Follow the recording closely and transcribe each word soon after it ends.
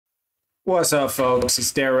What's up, folks?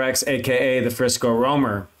 It's Derex, aka the Frisco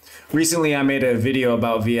Roamer. Recently, I made a video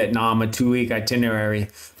about Vietnam, a 2-week itinerary,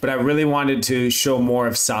 but I really wanted to show more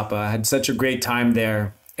of Sapa. I had such a great time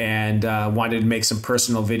there and wanted to make some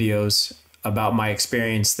personal videos about my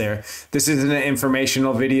experience there. This isn't an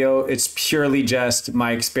informational video. It's purely just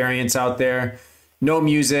my experience out there. No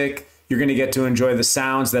music. You're going to get to enjoy the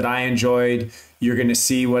sounds that I enjoyed. You're going to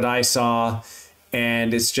see what I saw,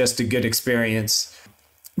 and it's just a good experience.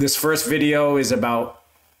 This first video is about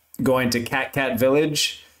going to Cat Cat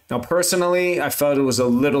Village. Now, personally, I felt it was a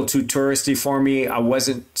little too touristy for me. I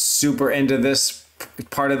wasn't super into this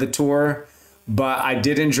part of the tour, but I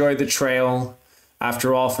did enjoy the trail.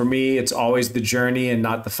 After all, for me, it's always the journey and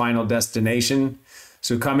not the final destination.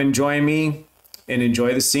 So come and join me and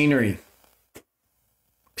enjoy the scenery.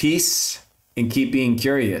 Peace and keep being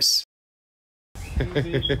curious.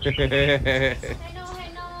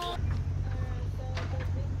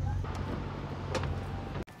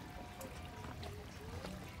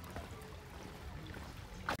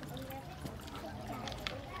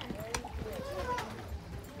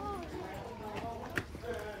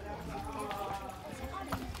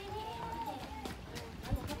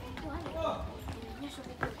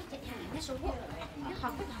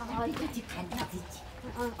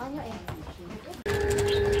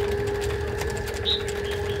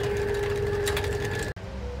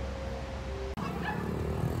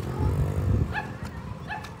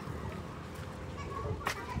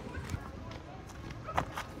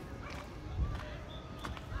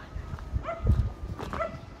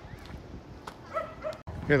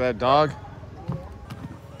 Hear that dog?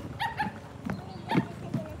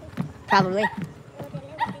 Probably.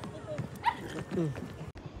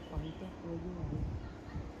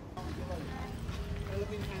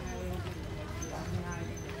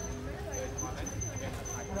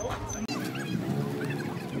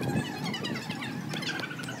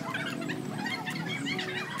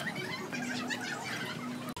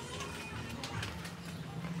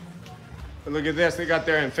 But look at this, they got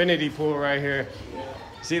their infinity pool right here.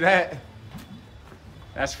 See that?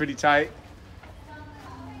 That's pretty tight.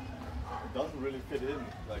 It doesn't really fit in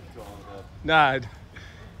like to all of that. Nah.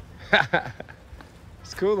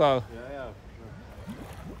 It's cool though. Yeah,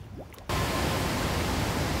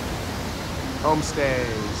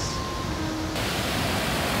 Homestays.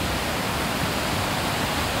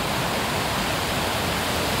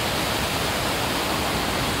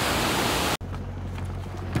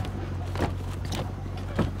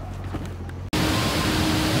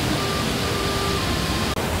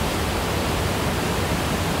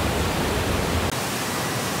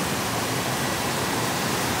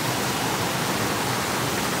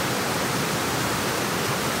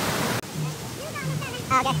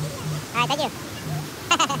 Okay. All right, thank you.